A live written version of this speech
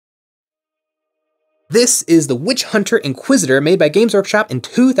This is the Witch Hunter Inquisitor made by Games Workshop in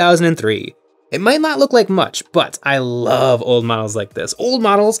 2003. It might not look like much, but I love old models like this. Old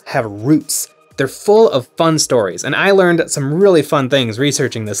models have roots. They're full of fun stories, and I learned some really fun things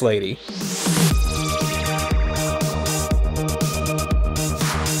researching this lady.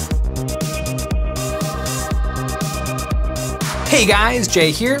 Hey guys,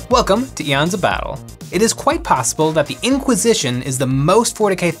 Jay here. Welcome to Eons of Battle. It is quite possible that the Inquisition is the most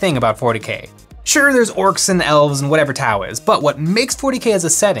 40k thing about 40k. Sure, there's orcs and elves and whatever Tau is, but what makes 40k as a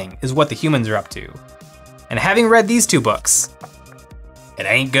setting is what the humans are up to. And having read these two books, it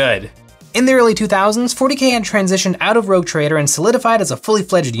ain't good. In the early 2000s, 40k had transitioned out of Rogue Trader and solidified as a fully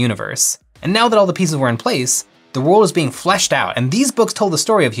fledged universe. And now that all the pieces were in place, the world is being fleshed out, and these books told the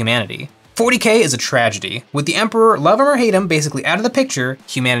story of humanity. 40k is a tragedy. With the Emperor, love him or hate him, basically out of the picture,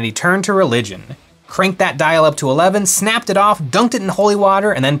 humanity turned to religion. Cranked that dial up to 11, snapped it off, dunked it in holy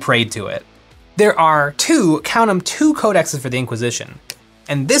water, and then prayed to it. There are two codexes for the Inquisition.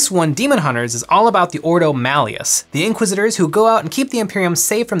 And this one, Demon Hunters, is all about the Ordo Malleus, the Inquisitors who go out and keep the Imperium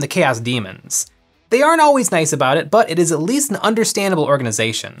safe from the Chaos Demons. They aren't always nice about it, but it is at least an understandable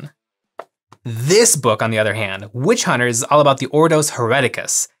organization. This book, on the other hand, Witch Hunters, is all about the Ordos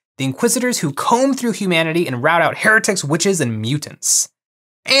Hereticus, the Inquisitors who comb through humanity and rout out heretics, witches, and mutants.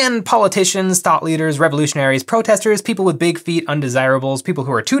 And politicians, thought leaders, revolutionaries, protesters, people with big feet, undesirables, people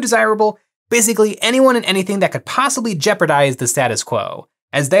who are too desirable, basically anyone and anything that could possibly jeopardize the status quo,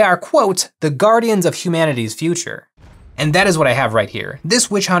 as they are, quote, the guardians of humanity's future. And that is what I have right here.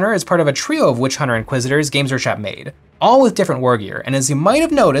 This Witch Hunter is part of a trio of Witch Hunter Inquisitors Games Workshop made, all with different war gear, and as you might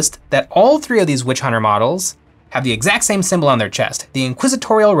have noticed, that all three of these Witch Hunter models have the exact same symbol on their chest, the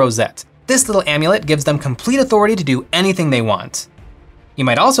Inquisitorial Rosette. This little amulet gives them complete authority to do anything they want. You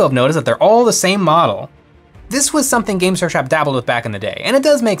might also have noticed that they're all the same model. This was something Games Workshop dabbled with back in the day, and it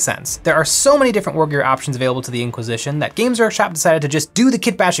does make sense. There are so many different war gear options available to the Inquisition that Games Workshop decided to just do the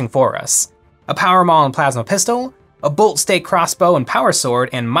kit bashing for us. A power maul and plasma pistol, a bolt stake crossbow and power sword,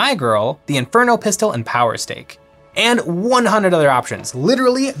 and my girl, the Inferno pistol and power stake. And 100 other options.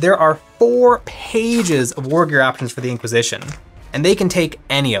 Literally, there are 4 pages of war gear options for the Inquisition, and they can take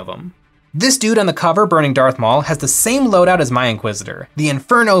any of them. This dude on the cover, Burning Darth Maul, has the same loadout as my Inquisitor. The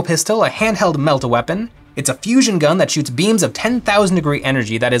Inferno pistol, a handheld melt-a-weapon. It's a fusion gun that shoots beams of 10,000 degree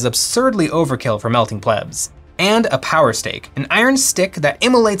energy that is absurdly overkill for melting plebs. And a power stake, an iron stick that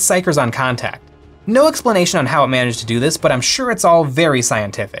immolates psychers on contact. No explanation on how it managed to do this, but I'm sure it's all very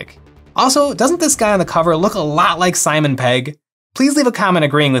scientific. Also, doesn't this guy on the cover look a lot like Simon Pegg? Please leave a comment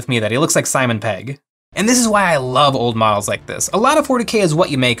agreeing with me that he looks like Simon Pegg. And this is why I love old models like this. A lot of 40k is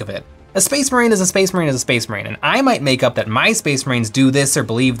what you make of it. A Space Marine is a Space Marine is a Space Marine, and I might make up that my Space Marines do this or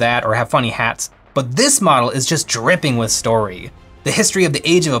believe that or have funny hats, but this model is just dripping with story. The history of the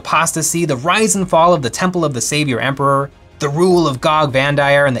Age of Apostasy, the rise and fall of the Temple of the Savior Emperor, the rule of Gog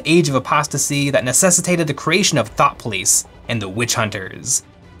Vandire and the Age of Apostasy that necessitated the creation of Thought Police and the Witch Hunters,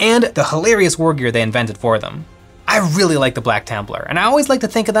 and the hilarious war gear they invented for them. I really like the Black Templar, and I always like to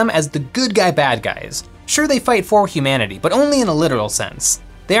think of them as the good guy bad guys. Sure, they fight for humanity, but only in a literal sense.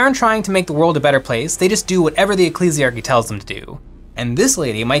 They aren't trying to make the world a better place, they just do whatever the ecclesiarchy tells them to do. And this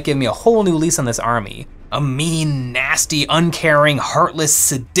lady might give me a whole new lease on this army. A mean, nasty, uncaring, heartless,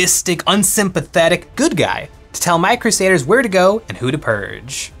 sadistic, unsympathetic good guy to tell my crusaders where to go and who to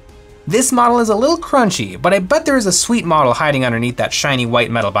purge. This model is a little crunchy, but I bet there is a sweet model hiding underneath that shiny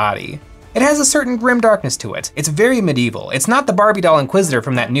white metal body. It has a certain grim darkness to it. It's very medieval. It's not the Barbie doll Inquisitor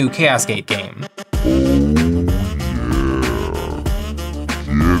from that new Chaos Gate game.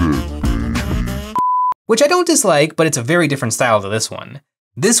 Which I don't dislike, but it's a very different style to this one.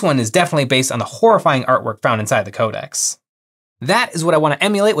 This one is definitely based on the horrifying artwork found inside the codex. That is what I want to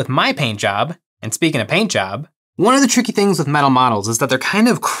emulate with my paint job. And speaking of paint job, one of the tricky things with metal models is that they're kind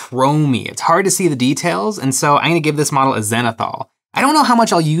of chromy. It's hard to see the details, and so I'm gonna give this model a zenithal. I don't know how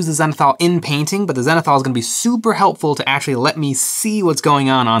much I'll use the zenithal in painting, but the zenithal is gonna be super helpful to actually let me see what's going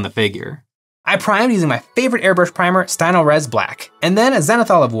on the figure. I primed using my favorite airbrush primer, Steino Res Black, and then a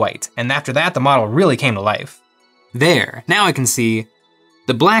zenithal of white, and after that the model really came to life. There, now I can see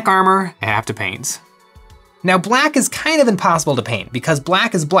the black armor I have to paint. Now black is kind of impossible to paint because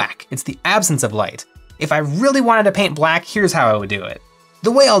black is black, it's the absence of light. If I really wanted to paint black, here's how I would do it.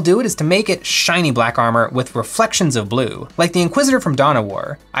 The way I'll do it is to make it shiny black armor with reflections of blue, like the Inquisitor from Dawn of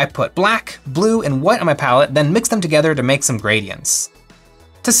War. I put black, blue, and white on my palette, then mix them together to make some gradients.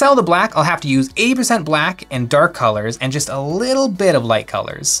 To sell the black, I'll have to use 80% black and dark colors and just a little bit of light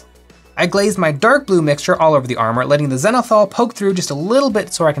colors. I glazed my dark blue mixture all over the armor, letting the zenithal poke through just a little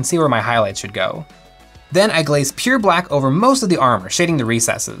bit so I can see where my highlights should go. Then I glazed pure black over most of the armor, shading the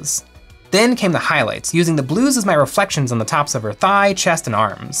recesses. Then came the highlights, using the blues as my reflections on the tops of her thigh, chest, and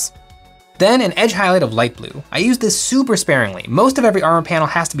arms. Then an edge highlight of light blue. I used this super sparingly. Most of every armor panel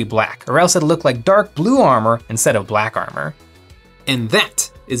has to be black, or else it'll look like dark blue armor instead of black armor. And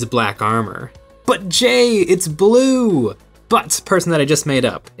that is black armor. But Jay, it's blue! But, person that I just made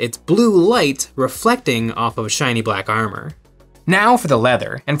up, it's blue light reflecting off of shiny black armor. Now for the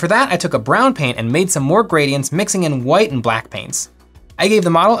leather, and for that I took a brown paint and made some more gradients mixing in white and black paints. I gave the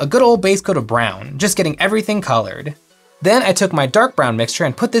model a good old base coat of brown, just getting everything colored. Then I took my dark brown mixture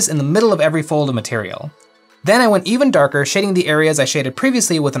and put this in the middle of every fold of material. Then I went even darker, shading the areas I shaded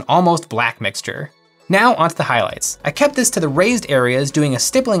previously with an almost black mixture. Now onto the highlights. I kept this to the raised areas, doing a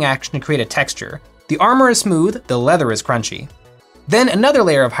stippling action to create a texture. The armor is smooth, the leather is crunchy. Then another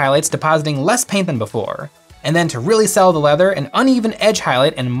layer of highlights depositing less paint than before. And then to really sell the leather, an uneven edge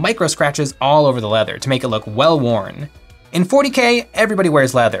highlight and micro scratches all over the leather to make it look well worn. In 40K, everybody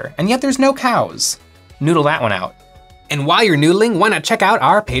wears leather, and yet there's no cows. Noodle that one out. And while you're noodling, why not check out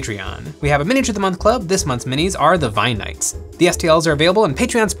our Patreon? We have a Miniature of the Month club. This month's minis are the Vine Knights. The STLs are available, and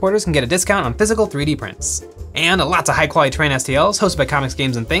Patreon supporters can get a discount on physical 3D prints. And lots of high quality terrain STLs hosted by Comics,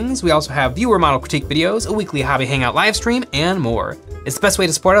 Games, and Things. We also have viewer model critique videos, a weekly hobby hangout live stream, and more. It's the best way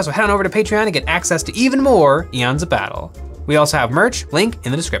to support us, so head on over to Patreon to get access to even more Eons of Battle. We also have merch, link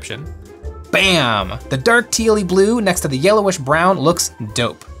in the description. Bam! The dark tealy blue next to the yellowish brown looks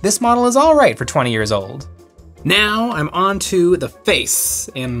dope. This model is all right for 20 years old. Now I'm on to the face,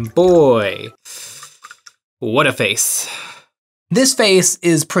 and boy, what a face. This face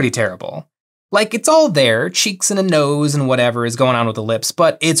is pretty terrible. Like, it's all there, cheeks and a nose and whatever is going on with the lips,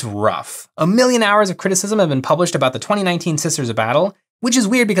 but it's rough. A million hours of criticism have been published about the 2019 Sisters of Battle, which is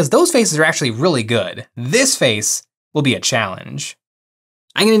weird because those faces are actually really good. This face will be a challenge.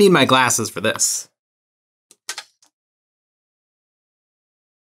 I'm gonna need my glasses for this.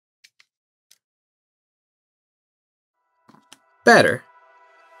 Better.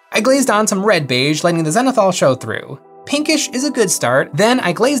 I glazed on some red beige, letting the zenithal show through. Pinkish is a good start, then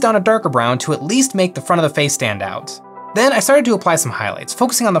I glazed on a darker brown to at least make the front of the face stand out. Then I started to apply some highlights,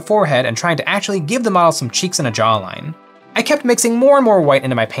 focusing on the forehead and trying to actually give the model some cheeks and a jawline. I kept mixing more and more white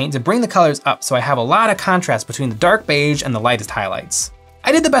into my paint to bring the colors up so I have a lot of contrast between the dark beige and the lightest highlights.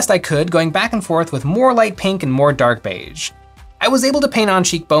 I did the best I could, going back and forth with more light pink and more dark beige. I was able to paint on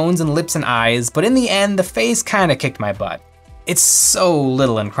cheekbones and lips and eyes, but in the end, the face kinda kicked my butt. It's so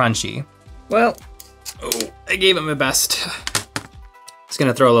little and crunchy. Well, I gave it my best. Just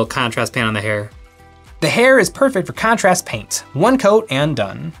gonna throw a little contrast paint on the hair. The hair is perfect for contrast paint. One coat and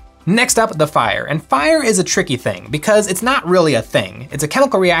done. Next up, the fire. And fire is a tricky thing because it's not really a thing. It's a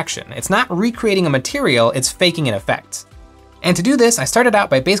chemical reaction. It's not recreating a material, it's faking an effect. And to do this, I started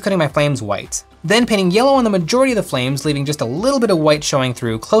out by base coating my flames white, then painting yellow on the majority of the flames, leaving just a little bit of white showing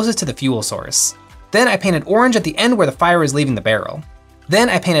through closest to the fuel source. Then I painted orange at the end where the fire is leaving the barrel. Then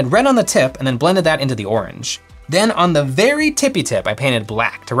I painted red on the tip and then blended that into the orange. Then on the very tippy tip, I painted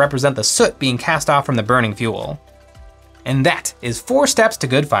black to represent the soot being cast off from the burning fuel. And that is 4 steps to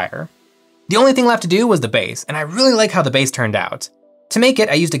good fire. The only thing left to do was the base, and I really like how the base turned out. To make it,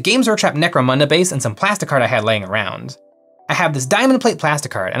 I used a Games Workshop Necromunda base and some plastic art I had laying around. I have this diamond plate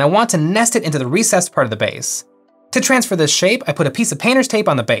plastic art, and I want to nest it into the recessed part of the base. To transfer this shape, I put a piece of painter's tape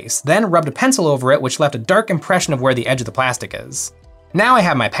on the base, then rubbed a pencil over it, which left a dark impression of where the edge of the plastic is. Now I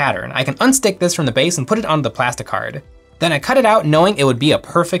have my pattern. I can unstick this from the base and put it onto the plastic card. Then I cut it out knowing it would be a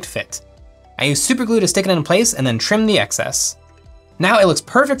perfect fit. I used super glue to stick it in place and then trim the excess. Now it looks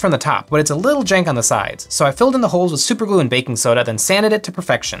perfect from the top, but it's a little jank on the sides, so I filled in the holes with super glue and baking soda, then sanded it to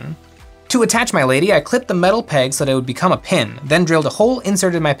perfection. To attach my lady, I clipped the metal peg so that it would become a pin, then drilled a hole,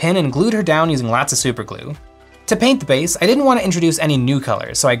 inserted my pin, and glued her down using lots of super glue. To paint the base, I didn't want to introduce any new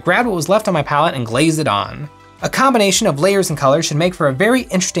colors, so I grabbed what was left on my palette and glazed it on. A combination of layers and colors should make for a very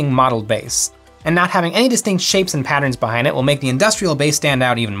interesting modeled base, and not having any distinct shapes and patterns behind it will make the industrial base stand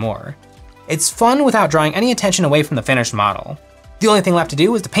out even more. It's fun without drawing any attention away from the finished model. The only thing left to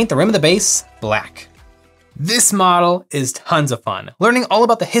do is to paint the rim of the base black. This model is tons of fun. Learning all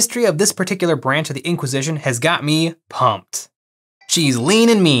about the history of this particular branch of the Inquisition has got me pumped. She's lean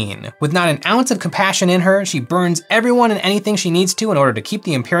and mean. With not an ounce of compassion in her, she burns everyone and anything she needs to in order to keep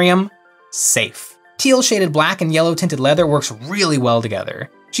the Imperium safe. Teal shaded black and yellow tinted leather works really well together.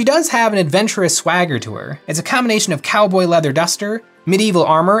 She does have an adventurous swagger to her. It's a combination of cowboy leather duster, medieval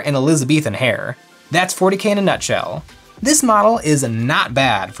armor, and Elizabethan hair. That's 40K in a nutshell. This model is not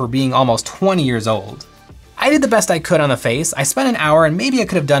bad for being almost 20 years old. I did the best I could on the face. I spent an hour and maybe I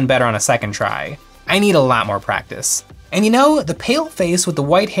could have done better on a second try. I need a lot more practice. And you know, the pale face with the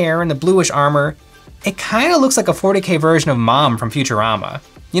white hair and the bluish armor, it kinda looks like a 40K version of Mom from Futurama.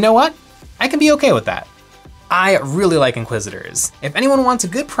 You know what? I can be okay with that. I really like Inquisitors. If anyone wants a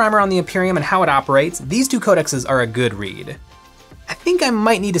good primer on the Imperium and how it operates, these two codexes are a good read. I think I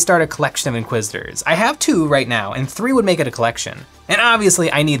might need to start a collection of Inquisitors. I have 2 right now, and 3 would make it a collection. And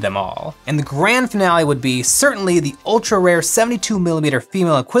obviously I need them all. And the grand finale would be certainly the ultra rare 72mm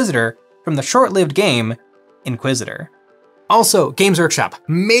female Inquisitor from the short-lived game, Inquisitor. Also, Games Workshop,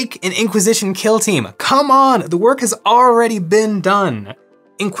 make an Inquisition kill team. Come on, the work has already been done.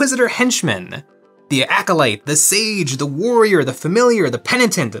 Inquisitor henchmen, the Acolyte, the Sage, the Warrior, the Familiar, the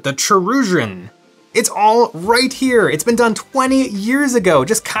Penitent, the Cherusian. It's all right here. It's been done 20 years ago.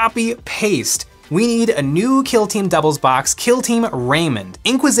 Just copy, paste. We need a new Kill Team doubles box, Kill Team Raymond,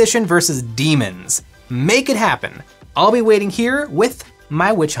 Inquisition versus Demons. Make it happen. I'll be waiting here with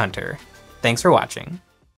my Witch Hunter. Thanks for watching.